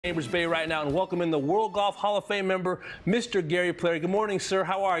Chambers Bay right now and welcome in the World Golf Hall of Fame member, Mr. Gary Player. Good morning, sir.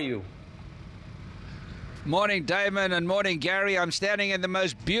 How are you? Morning, Damon, and morning, Gary. I'm standing in the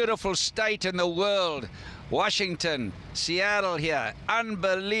most beautiful state in the world, Washington, Seattle here.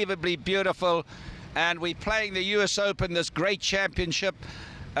 Unbelievably beautiful. And we're playing the US Open, this great championship.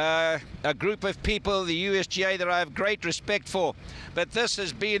 A group of people, the USGA, that I have great respect for. But this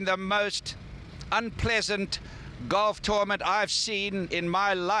has been the most unpleasant golf tournament I've seen in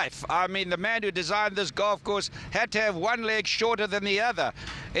my life. I mean, the man who designed this golf course had to have one leg shorter than the other.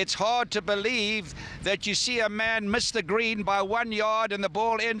 It's hard to believe that you see a man miss the green by 1 yard and the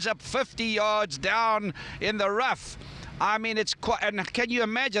ball ends up 50 yards down in the rough. I mean, it's quite, and can you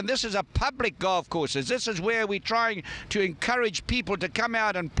imagine, this is a public golf course. This is where we're trying to encourage people to come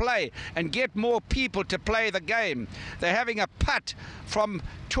out and play and get more people to play the game. They're having a putt from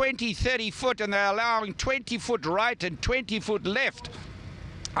 20, 30 foot and they're allowing 20 foot right and 20 foot left.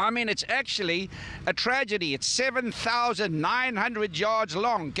 I mean, it's actually a tragedy. It's 7,900 yards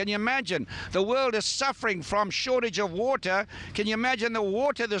long. Can you imagine? The world is suffering from shortage of water. Can you imagine the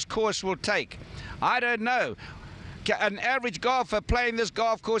water this course will take? I don't know. An average golfer playing this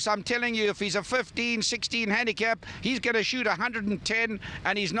golf course, I'm telling you, if he's a 15, 16 handicap, he's going to shoot 110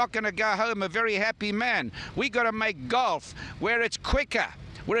 and he's not going to go home a very happy man. We got to make golf where it's quicker,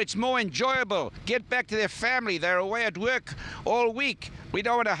 where it's more enjoyable. Get back to their family. They're away at work all week. We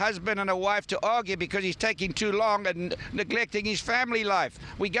don't want a husband and a wife to argue because he's taking too long and neglecting his family life.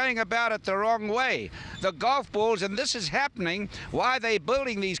 We're going about it the wrong way. The golf balls, and this is happening, why are they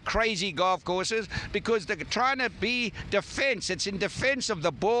building these crazy golf courses? Because they're trying to be defense. It's in defense of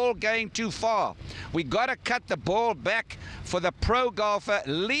the ball going too far. We got to cut the ball back for the pro golfer,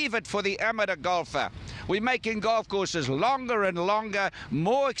 leave it for the amateur golfer. We're making golf courses longer and longer,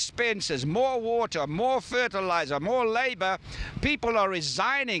 more expenses, more water, more fertilizer, more labor. People are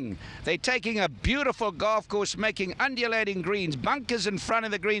resigning. They're taking a beautiful golf course, making undulating greens, bunkers in front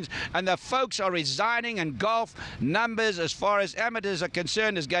of the greens, and the folks are resigning, and golf numbers as far as amateurs are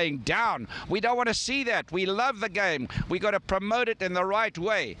concerned is going down. We don't want to see that. We love the game. We got to promote it in the right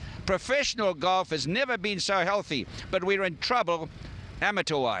way. Professional golf has never been so healthy, but we're in trouble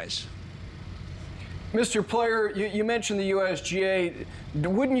amateur-wise. Mr. Player, you mentioned the USGA.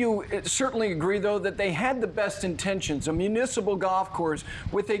 Wouldn't you certainly agree, though, that they had the best intentions? A municipal golf course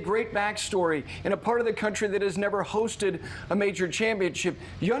with a great backstory in a part of the country that has never hosted a major championship.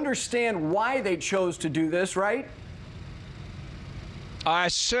 You understand why they chose to do this, right? I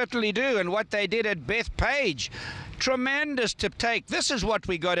certainly do, and what they did at Bethpage, tremendous to take. This is what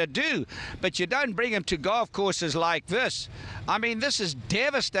we got to do, but you don't bring them to golf courses like this. I mean, this is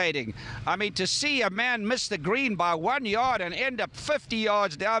devastating. I mean, to see a man miss the green by 1 yard and end up 50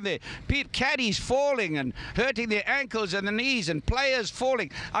 yards down there, caddies falling and hurting their ankles and the knees, and players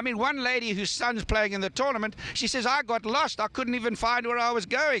falling. I mean, one lady whose son's playing in the tournament, she says, I got lost. I couldn't even find where I was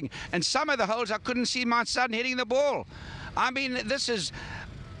going, and some of the holes I couldn't see my son hitting the ball. I mean, this is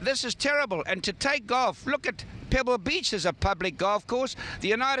terrible. And to take golf, look at Pebble Beach as a public golf course. The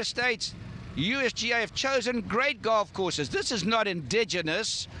United States, USGA, have chosen great golf courses. This is not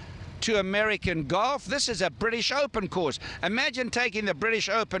indigenous to American golf. This is a British Open course. Imagine taking the British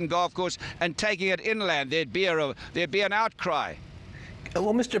Open golf course and taking it inland. There'd be an outcry.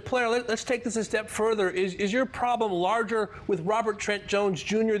 Well, Mr. Player, let's take this a step further. Is your problem larger with Robert Trent Jones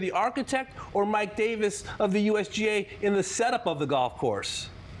Jr., the architect, or Mike Davis of the USGA in the setup of the golf course?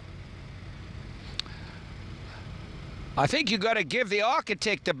 I think you've got to give the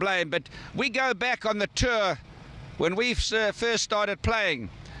architect the blame, but we go back on the tour when we first started playing.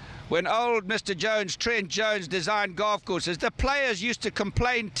 When old Mr. Jones, Trent Jones, designed golf courses, the players used to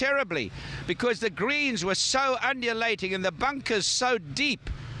complain terribly because the greens were so undulating and the bunkers so deep.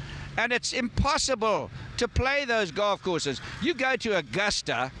 And it's impossible to play those golf courses. You go to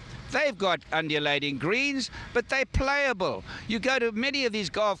Augusta, they've got undulating greens, but they're playable. You go to many of these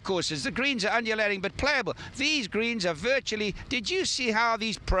golf courses, the greens are undulating but playable. These greens are virtually... Did you see how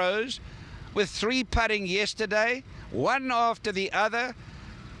these pros, with 3 putting yesterday, one after the other?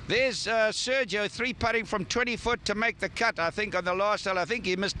 There's Sergio 3-putting from 20 foot to make the cut, I think, on the last hole. I think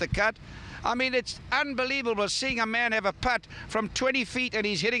he missed the cut. I mean, it's unbelievable seeing a man have a putt from 20 feet and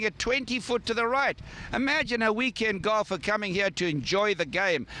he's hitting it 20 foot to the right. Imagine a weekend golfer coming here to enjoy the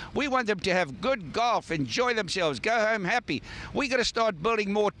game. We want them to have good golf, enjoy themselves, go home happy. We got to start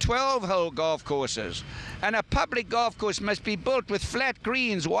building more 12-hole golf courses. And a public golf course must be built with flat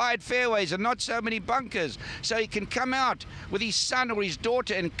greens, wide fairways, and not so many bunkers, so he can come out with his son or his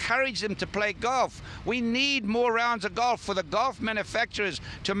daughter and encourage them to play golf. We need more rounds of golf for the golf manufacturers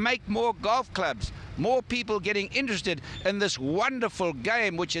to make more golf golf clubs, more people getting interested in this wonderful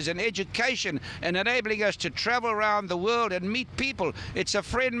game, which is an education and enabling us to travel around the world and meet people. It's a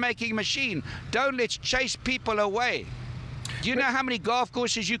friend-making machine. Don't let's chase people away. Do you know how many golf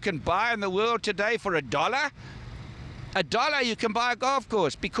courses you can buy in the world today for $1? $1 you can buy a golf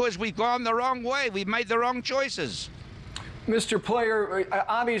course because we've gone the wrong way. We've made the wrong choices. Mr. Player,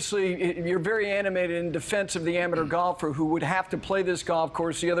 obviously you're very animated in defense of the amateur golfer who would have to play this golf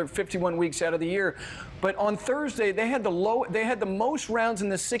course the other 51 weeks out of the year. But on Thursday, they had the most rounds in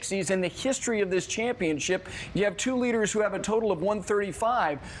the 60s in the history of this championship. You have two leaders who have a total of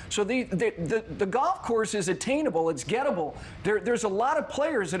 135. So the golf course is attainable. It's gettable. There's a lot of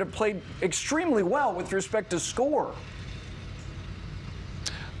players that have played extremely well with respect to score.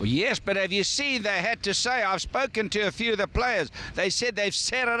 Well, yes, but have you seen, they had to say, I've spoken to a few of the players, they said they've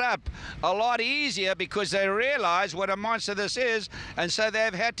set it up a lot easier because they realize what a monster this is, and so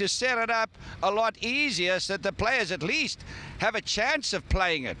they've had to set it up a lot easier so that the players at least have a chance of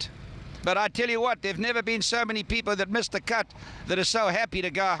playing it. But I tell you what, there've never been so many people that missed the cut that are so happy to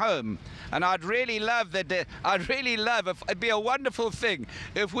go home. And I'd really love that. It'd be a wonderful thing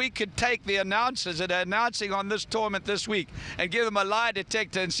if we could take the announcers that are announcing on this tournament this week and give them a lie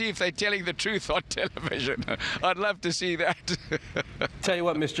detector and see if they're telling the truth on television. I'd love to see that. Tell you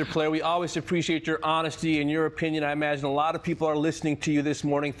what, Mr. Player, we always appreciate your honesty and your opinion. I imagine a lot of people are listening to you this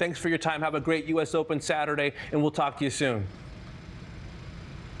morning. Thanks for your time. Have a great U.S. Open Saturday, and we'll talk to you soon.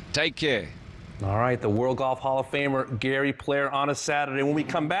 Take care. All right, the World Golf Hall of Famer Gary Player on a Saturday. When we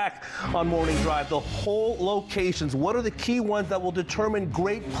come back on Morning Drive, the whole locations, what are the key ones that will determine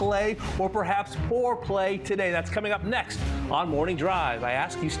great play or perhaps poor play today? That's coming up next on Morning Drive. I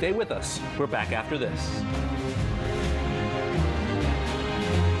ask you stay with us. We're back after this.